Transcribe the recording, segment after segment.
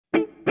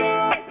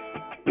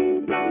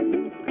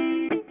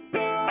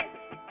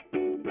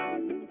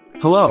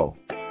Hello.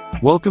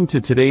 Welcome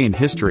to Today in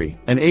History,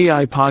 an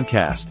AI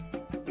podcast.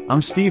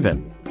 I'm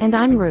Stephen. And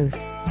I'm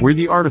Ruth. We're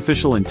the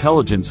artificial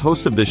intelligence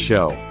hosts of this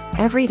show.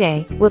 Every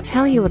day, we'll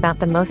tell you about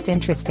the most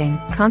interesting,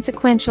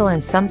 consequential,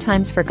 and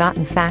sometimes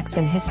forgotten facts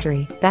in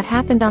history that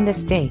happened on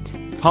this date.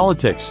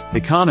 Politics,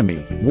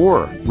 economy,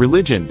 war,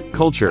 religion,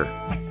 culture.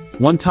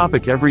 One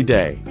topic every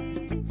day.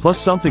 Plus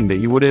something that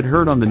you would have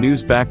heard on the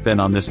news back then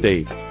on this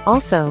date.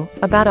 Also,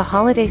 about a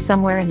holiday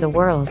somewhere in the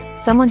world,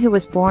 someone who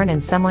was born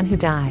and someone who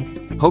died.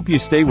 Hope you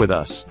stay with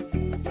us.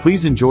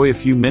 Please enjoy a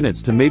few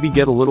minutes to maybe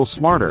get a little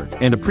smarter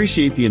and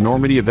appreciate the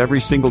enormity of every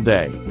single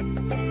day.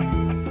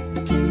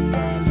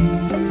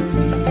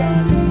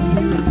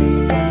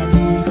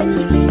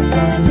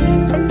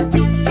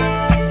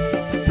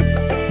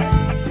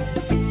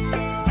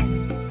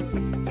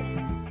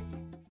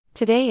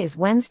 Today is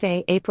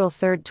Wednesday, April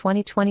 3rd,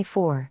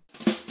 2024.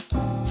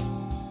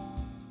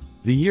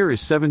 The year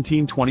is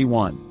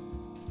 1721.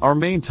 Our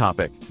main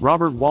topic,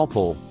 Robert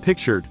Walpole,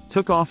 pictured,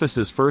 took office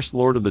as First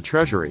Lord of the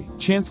Treasury,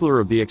 Chancellor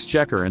of the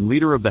Exchequer and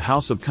Leader of the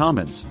House of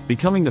Commons,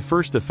 becoming the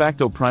first de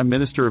facto Prime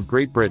Minister of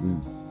Great Britain.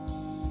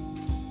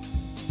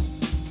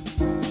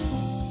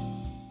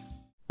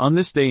 On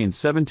this day in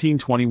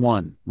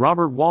 1721,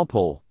 Robert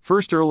Walpole,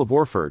 1st Earl of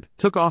Orford,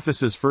 took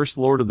office as First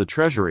Lord of the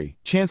Treasury,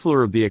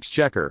 Chancellor of the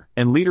Exchequer,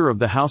 and Leader of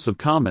the House of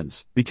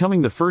Commons,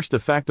 becoming the first de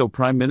facto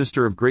Prime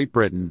Minister of Great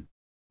Britain.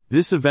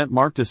 This event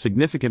marked a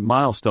significant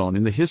milestone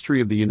in the history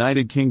of the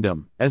United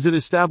Kingdom, as it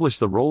established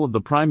the role of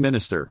the Prime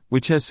Minister,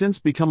 which has since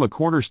become a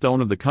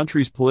cornerstone of the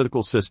country's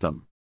political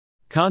system.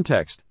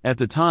 Context: at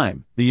the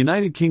time, the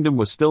United Kingdom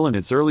was still in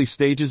its early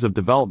stages of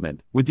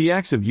development, with the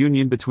Acts of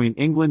Union between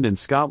England and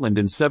Scotland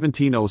in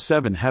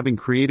 1707 having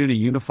created a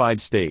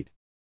unified state.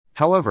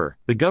 However,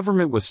 the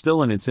government was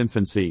still in its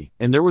infancy,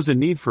 and there was a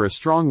need for a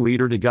strong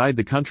leader to guide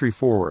the country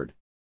forward.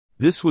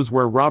 This was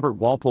where Robert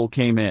Walpole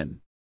came in.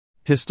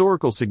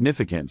 Historical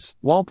significance: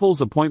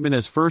 Walpole's appointment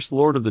as First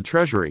Lord of the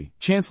Treasury,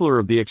 Chancellor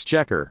of the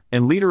Exchequer,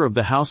 and Leader of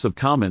the House of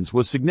Commons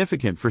was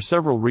significant for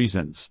several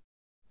reasons.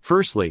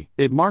 Firstly,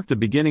 it marked the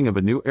beginning of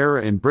a new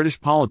era in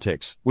British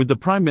politics, with the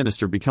Prime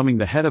Minister becoming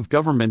the head of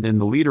government and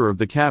the leader of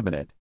the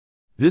cabinet.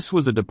 This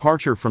was a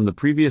departure from the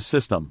previous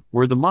system,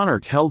 where the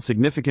monarch held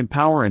significant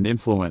power and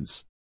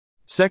influence.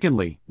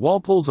 Secondly,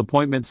 Walpole's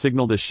appointment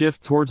signaled a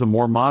shift towards a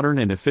more modern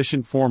and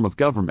efficient form of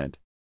government.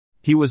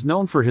 He was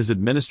known for his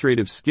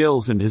administrative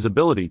skills and his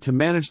ability to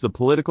manage the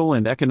political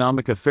and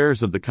economic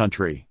affairs of the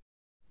country.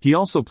 He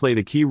also played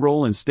a key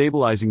role in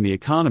stabilizing the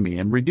economy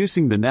and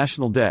reducing the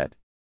national debt.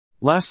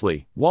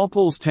 Lastly,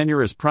 Walpole's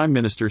tenure as Prime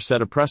Minister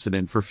set a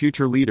precedent for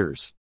future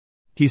leaders.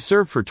 He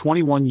served for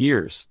 21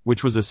 years,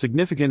 which was a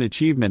significant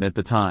achievement at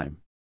the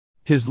time.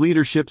 His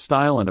leadership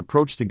style and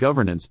approach to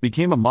governance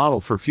became a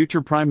model for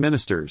future prime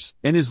ministers,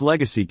 and his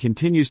legacy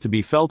continues to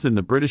be felt in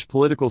the British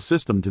political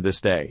system to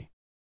this day.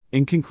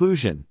 In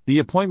conclusion, the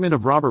appointment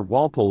of Robert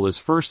Walpole as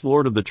First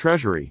Lord of the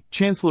Treasury,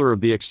 Chancellor of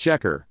the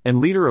Exchequer, and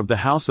Leader of the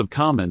House of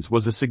Commons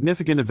was a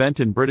significant event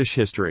in British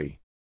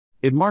history.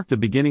 It marked the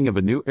beginning of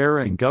a new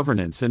era in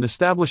governance and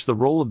established the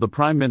role of the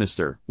Prime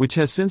Minister, which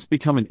has since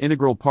become an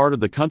integral part of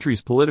the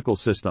country's political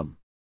system.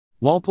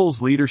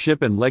 Walpole's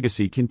leadership and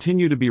legacy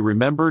continue to be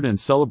remembered and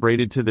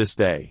celebrated to this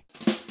day.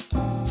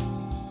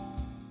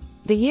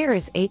 The year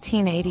is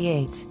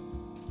 1888.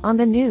 On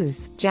the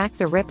news, Jack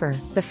the Ripper,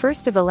 the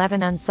first of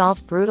 11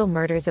 unsolved brutal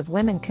murders of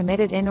women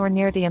committed in or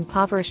near the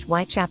impoverished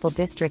Whitechapel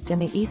district in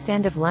the East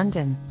End of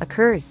London,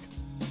 occurs.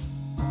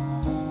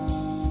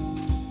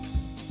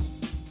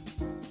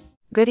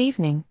 Good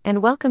evening,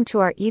 and welcome to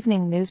our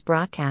evening news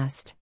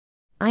broadcast.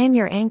 I am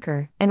your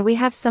anchor, and we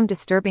have some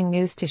disturbing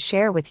news to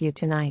share with you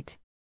tonight.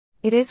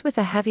 It is with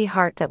a heavy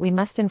heart that we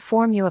must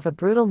inform you of a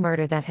brutal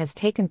murder that has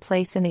taken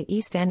place in the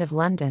East End of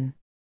London.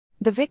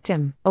 The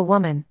victim, a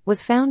woman,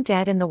 was found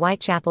dead in the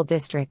Whitechapel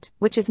district,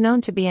 which is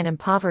known to be an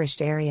impoverished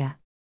area.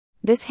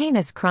 This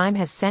heinous crime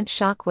has sent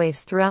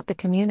shockwaves throughout the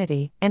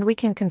community, and we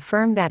can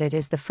confirm that it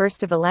is the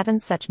first of 11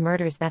 such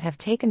murders that have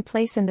taken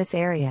place in this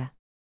area.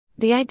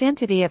 The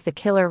identity of the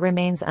killer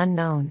remains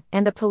unknown,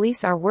 and the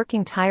police are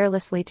working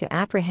tirelessly to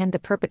apprehend the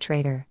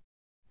perpetrator.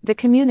 The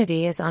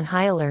community is on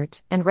high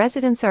alert, and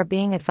residents are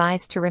being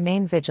advised to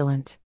remain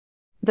vigilant.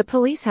 The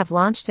police have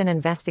launched an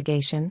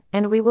investigation,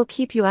 and we will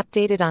keep you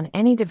updated on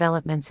any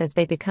developments as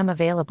they become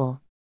available.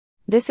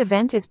 This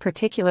event is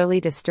particularly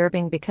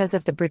disturbing because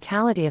of the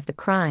brutality of the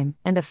crime,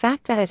 and the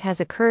fact that it has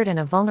occurred in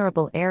a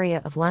vulnerable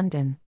area of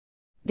London.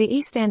 The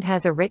East End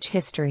has a rich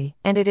history,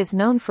 and it is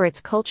known for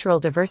its cultural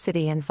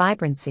diversity and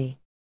vibrancy.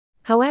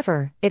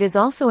 However, it is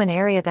also an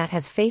area that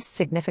has faced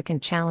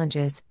significant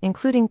challenges,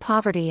 including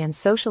poverty and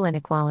social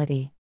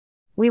inequality.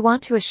 We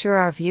want to assure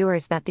our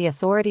viewers that the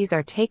authorities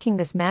are taking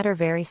this matter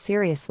very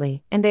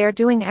seriously, and they are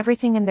doing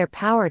everything in their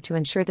power to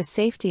ensure the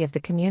safety of the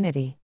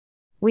community.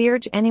 We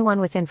urge anyone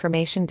with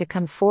information to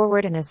come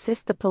forward and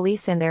assist the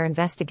police in their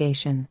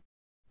investigation.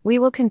 We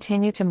will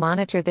continue to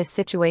monitor this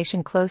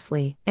situation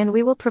closely, and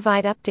we will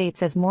provide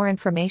updates as more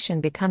information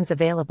becomes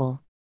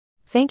available.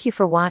 Thank you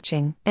for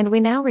watching, and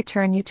we now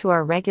return you to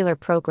our regular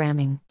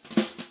programming.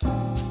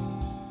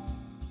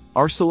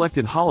 Our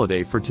selected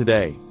holiday for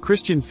today,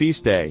 Christian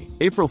Feast Day,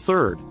 April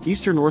 3rd,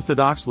 Eastern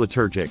Orthodox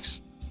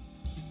Liturgics.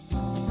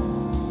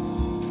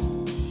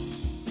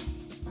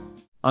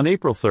 On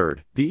April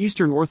 3rd, the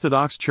Eastern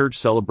Orthodox Church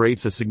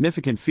celebrates a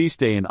significant feast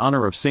day in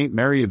honor of Saint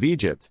Mary of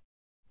Egypt.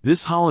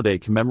 This holiday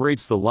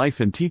commemorates the life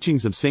and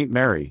teachings of Saint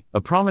Mary,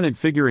 a prominent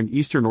figure in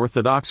Eastern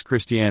Orthodox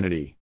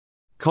Christianity.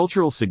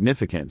 Cultural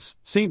significance: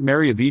 Saint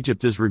Mary of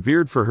Egypt is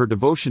revered for her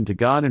devotion to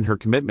God and her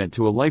commitment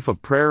to a life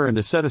of prayer and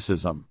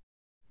asceticism.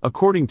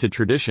 According to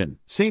tradition,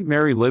 Saint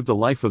Mary lived a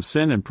life of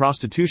sin and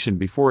prostitution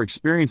before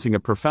experiencing a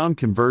profound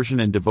conversion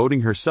and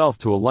devoting herself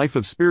to a life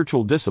of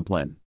spiritual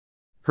discipline.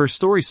 Her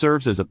story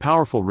serves as a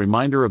powerful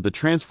reminder of the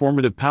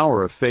transformative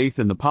power of faith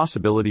and the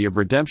possibility of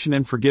redemption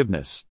and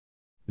forgiveness.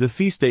 The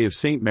feast day of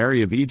Saint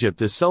Mary of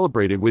Egypt is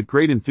celebrated with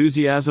great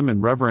enthusiasm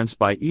and reverence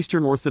by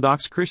Eastern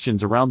Orthodox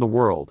Christians around the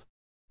world.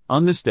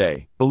 On this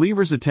day,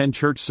 believers attend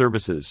church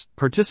services,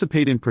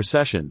 participate in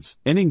processions,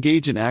 and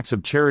engage in acts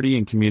of charity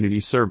and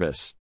community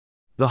service.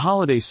 The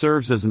holiday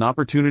serves as an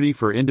opportunity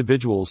for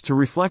individuals to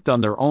reflect on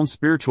their own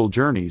spiritual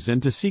journeys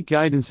and to seek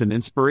guidance and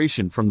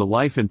inspiration from the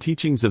life and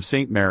teachings of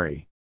Saint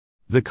Mary.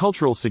 The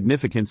cultural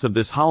significance of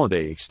this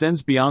holiday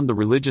extends beyond the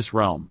religious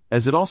realm,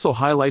 as it also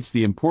highlights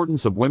the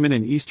importance of women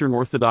in Eastern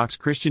Orthodox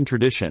Christian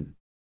tradition.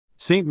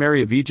 Saint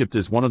Mary of Egypt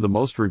is one of the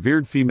most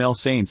revered female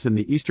saints in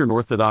the Eastern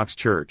Orthodox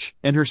Church,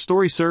 and her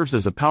story serves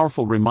as a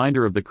powerful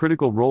reminder of the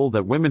critical role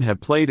that women have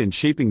played in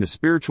shaping the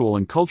spiritual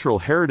and cultural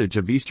heritage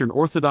of Eastern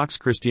Orthodox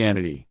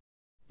Christianity.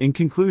 In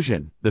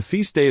conclusion, the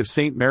feast day of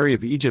Saint Mary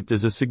of Egypt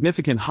is a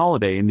significant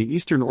holiday in the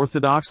Eastern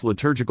Orthodox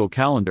liturgical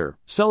calendar,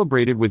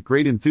 celebrated with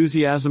great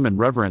enthusiasm and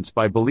reverence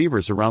by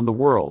believers around the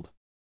world.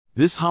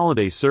 This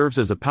holiday serves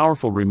as a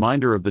powerful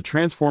reminder of the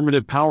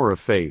transformative power of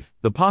faith,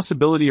 the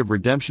possibility of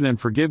redemption and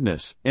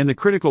forgiveness, and the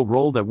critical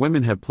role that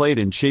women have played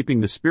in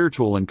shaping the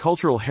spiritual and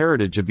cultural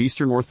heritage of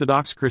Eastern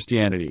Orthodox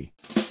Christianity.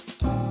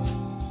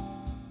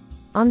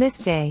 On this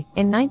day,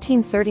 in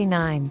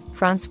 1939,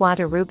 François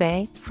de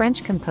Roubaix,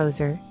 French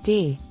composer,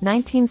 d.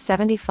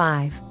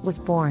 1975, was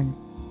born.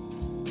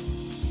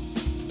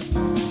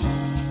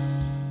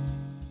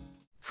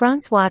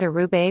 François de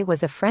Roubaix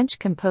was a French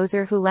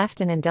composer who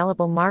left an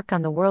indelible mark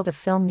on the world of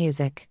film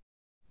music.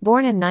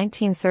 Born in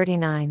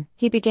 1939,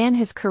 he began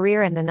his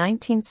career in the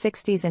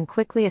 1960s and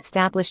quickly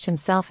established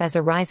himself as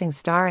a rising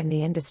star in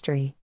the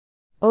industry.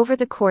 Over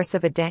the course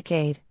of a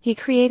decade, he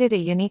created a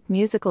unique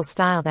musical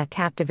style that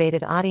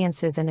captivated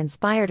audiences and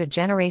inspired a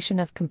generation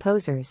of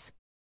composers.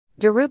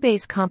 De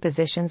Roubaix's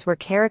compositions were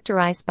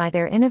characterized by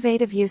their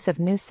innovative use of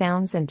new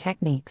sounds and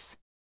techniques.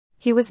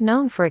 He was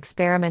known for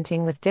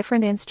experimenting with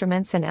different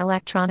instruments and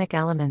electronic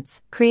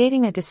elements,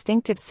 creating a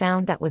distinctive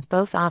sound that was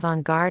both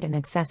avant-garde and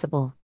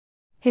accessible.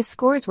 His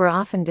scores were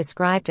often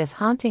described as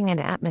haunting and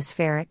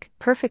atmospheric,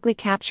 perfectly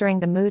capturing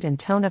the mood and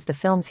tone of the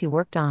films he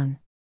worked on.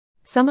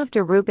 Some of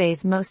de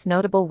Roubaix's most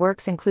notable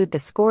works include the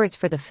scores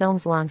for the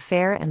films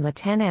L'Enfer and Le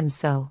Temps Aime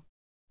So.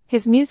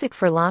 His music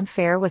for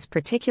L'Enfer was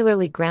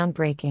particularly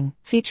groundbreaking,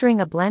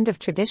 featuring a blend of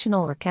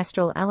traditional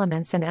orchestral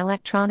elements and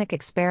electronic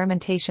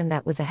experimentation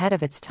that was ahead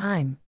of its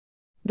time.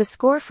 The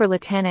score for Le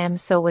Temps Aime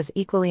So was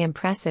equally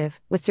impressive,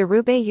 with de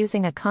Roubaix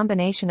using a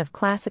combination of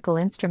classical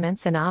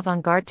instruments and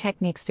avant-garde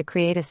techniques to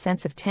create a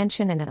sense of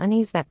tension and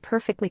unease that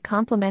perfectly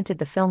complemented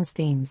the film's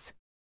themes.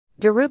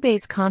 De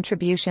Roubaix's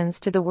contributions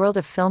to the world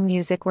of film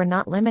music were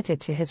not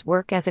limited to his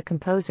work as a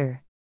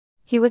composer.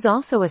 He was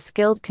also a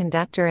skilled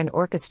conductor and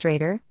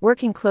orchestrator,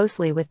 working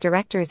closely with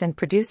directors and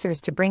producers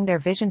to bring their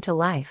vision to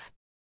life.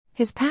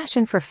 His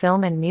passion for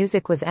film and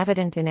music was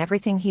evident in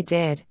everything he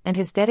did, and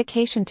his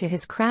dedication to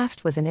his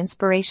craft was an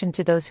inspiration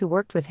to those who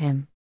worked with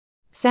him.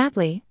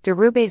 Sadly, de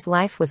Roubaix's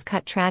life was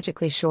cut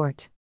tragically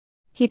short.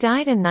 He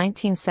died in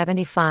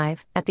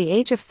 1975, at the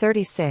age of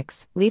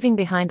 36, leaving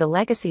behind a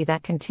legacy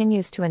that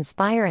continues to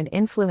inspire and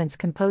influence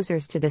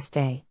composers to this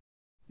day.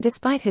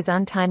 Despite his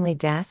untimely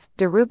death,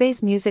 de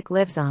Roubaix's music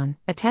lives on,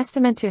 a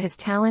testament to his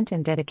talent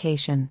and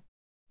dedication.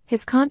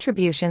 His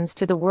contributions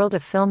to the world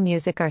of film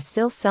music are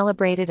still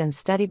celebrated and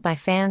studied by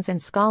fans and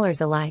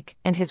scholars alike,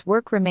 and his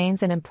work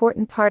remains an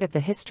important part of the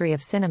history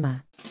of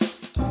cinema.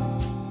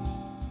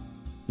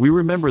 We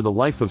remember the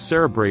life of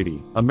Sarah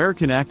Brady,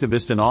 American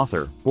activist and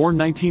author, born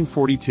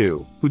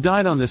 1942, who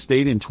died on this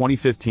date in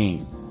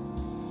 2015.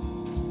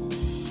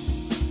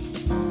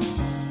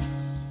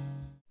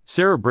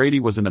 Sarah Brady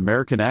was an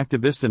American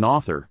activist and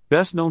author,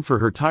 best known for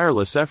her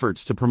tireless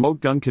efforts to promote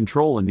gun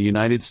control in the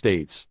United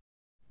States.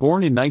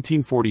 Born in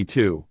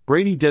 1942,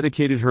 Brady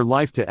dedicated her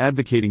life to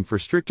advocating for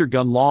stricter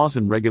gun laws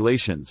and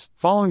regulations,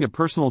 following a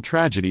personal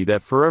tragedy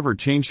that forever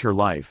changed her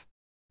life.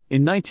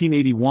 In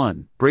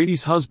 1981,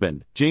 Brady's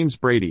husband, James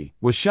Brady,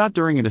 was shot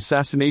during an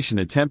assassination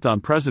attempt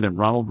on President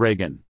Ronald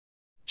Reagan.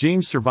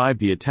 James survived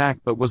the attack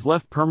but was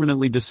left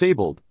permanently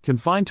disabled,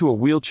 confined to a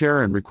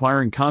wheelchair and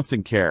requiring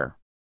constant care.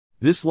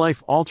 This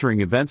life-altering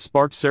event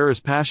sparked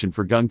Sarah's passion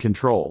for gun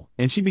control,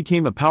 and she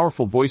became a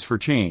powerful voice for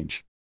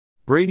change.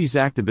 Brady's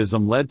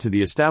activism led to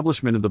the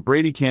establishment of the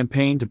Brady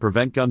Campaign to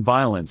Prevent Gun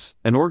Violence,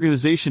 an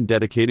organization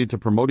dedicated to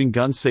promoting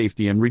gun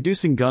safety and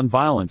reducing gun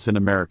violence in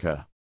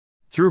America.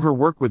 Through her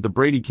work with the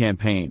Brady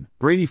campaign,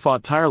 Brady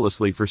fought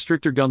tirelessly for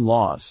stricter gun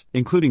laws,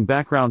 including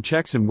background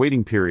checks and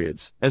waiting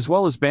periods, as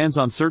well as bans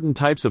on certain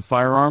types of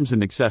firearms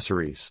and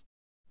accessories.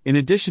 In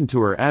addition to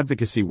her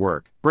advocacy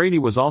work, Brady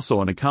was also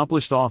an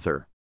accomplished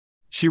author.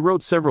 She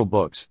wrote several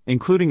books,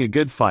 including A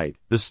Good Fight,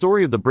 The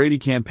Story of the Brady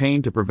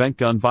Campaign to Prevent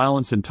Gun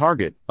Violence and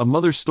Target, A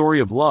Mother's Story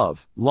of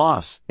Love,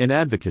 Loss, and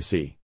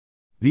Advocacy.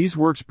 These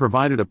works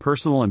provided a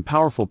personal and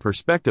powerful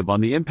perspective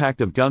on the impact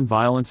of gun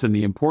violence and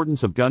the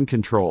importance of gun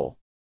control.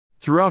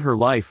 Throughout her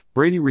life,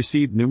 Brady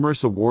received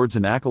numerous awards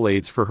and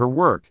accolades for her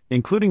work,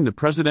 including the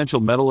Presidential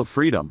Medal of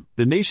Freedom,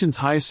 the nation's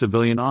highest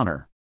civilian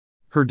honor.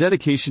 Her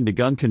dedication to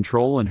gun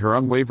control and her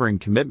unwavering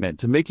commitment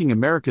to making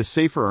America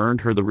safer earned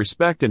her the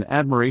respect and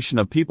admiration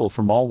of people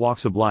from all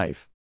walks of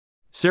life.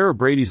 Sarah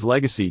Brady's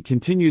legacy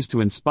continues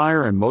to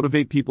inspire and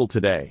motivate people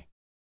today.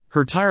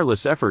 Her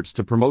tireless efforts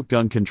to promote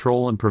gun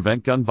control and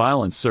prevent gun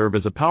violence serve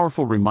as a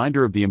powerful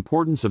reminder of the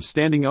importance of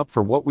standing up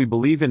for what we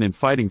believe in and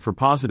fighting for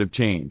positive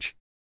change.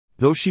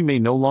 Though she may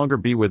no longer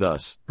be with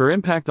us, her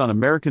impact on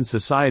American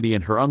society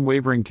and her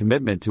unwavering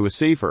commitment to a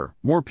safer,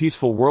 more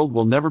peaceful world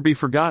will never be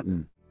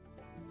forgotten.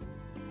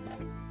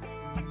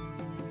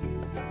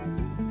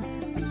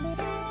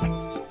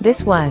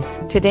 This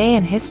was Today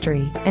in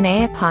History, an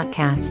AA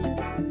podcast.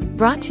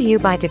 Brought to you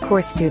by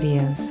Decor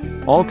Studios.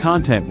 All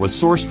content was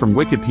sourced from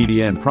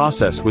Wikipedia and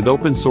processed with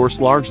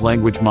open-source large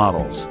language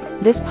models.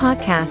 This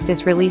podcast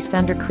is released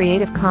under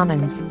Creative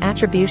Commons,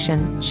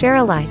 Attribution, Share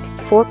Alike,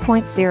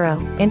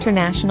 4.0,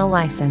 International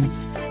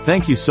License.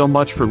 Thank you so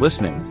much for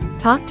listening.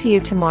 Talk to you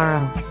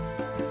tomorrow.